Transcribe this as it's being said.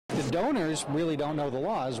Donors really don't know the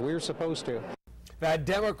laws. We're supposed to. That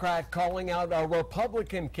Democrat calling out a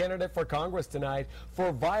Republican candidate for Congress tonight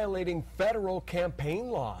for violating federal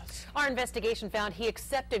campaign laws. Our investigation found he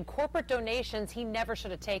accepted corporate donations he never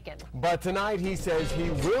should have taken. But tonight he says he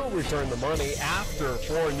will return the money after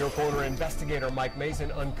Four in Your Corner investigator Mike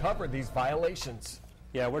Mason uncovered these violations.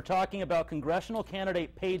 Yeah, we're talking about congressional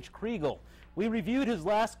candidate Paige Kriegel. We reviewed his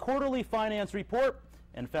last quarterly finance report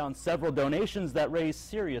and found several donations that raise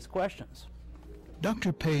serious questions.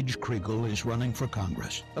 Dr. Paige Kriegel is running for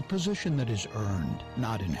Congress, a position that is earned,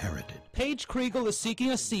 not inherited. Paige Kriegel is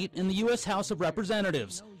seeking a seat in the U.S. House of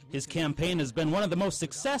Representatives. His campaign has been one of the most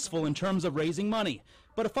successful in terms of raising money.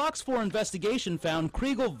 But a Fox 4 investigation found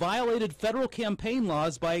Kriegel violated federal campaign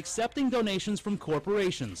laws by accepting donations from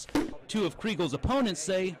corporations. Two of Kriegel's opponents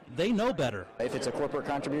say they know better. If it's a corporate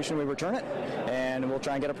contribution, we return it, and we'll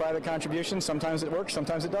try and get a private contribution. Sometimes it works,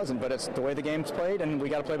 sometimes it doesn't, but it's the way the game's played, and we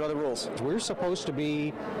got to play by the rules. We're supposed to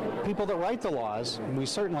be people that write the laws, and we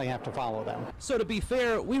certainly have to follow them. So to be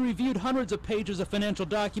fair, we reviewed hundreds of pages of financial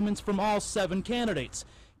documents from all 7 candidates.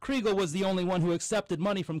 Kriegel was the only one who accepted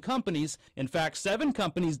money from companies. In fact, 7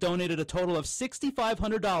 companies donated a total of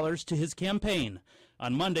 $6,500 to his campaign.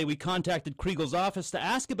 On Monday, we contacted Kriegel's office to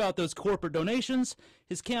ask about those corporate donations.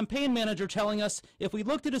 His campaign manager telling us if we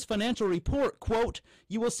looked at his financial report, quote,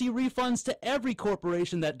 "You will see refunds to every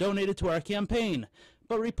corporation that donated to our campaign."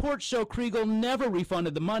 But reports show Kriegel never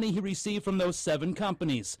refunded the money he received from those 7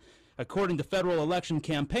 companies. According to federal election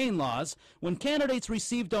campaign laws, when candidates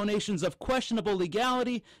receive donations of questionable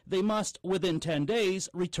legality, they must, within 10 days,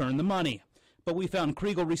 return the money. But we found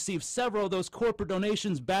Kriegel received several of those corporate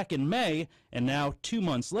donations back in May, and now, 2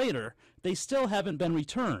 months later, they still haven't been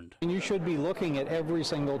returned. And you should be looking at every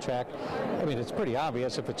single check. I mean, it's pretty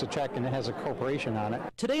obvious if it's a check and it has a corporation on it.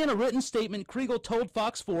 Today, in a written statement, Kriegel told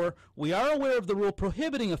Fox 4, "We are aware of the rule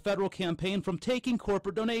prohibiting a federal campaign from taking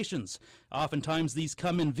corporate donations. Oftentimes, these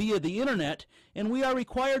come in via the internet, and we are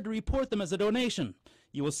required to report them as a donation.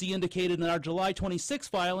 You will see indicated in our July 26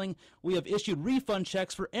 filing, we have issued refund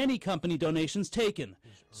checks for any company donations taken."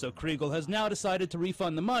 So Kriegel has now decided to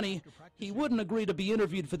refund the money. He wouldn't agree to be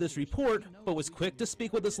interviewed for this report, but was quick to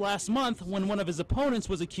speak with us last month when one of his opponents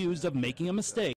was accused of making a mistake.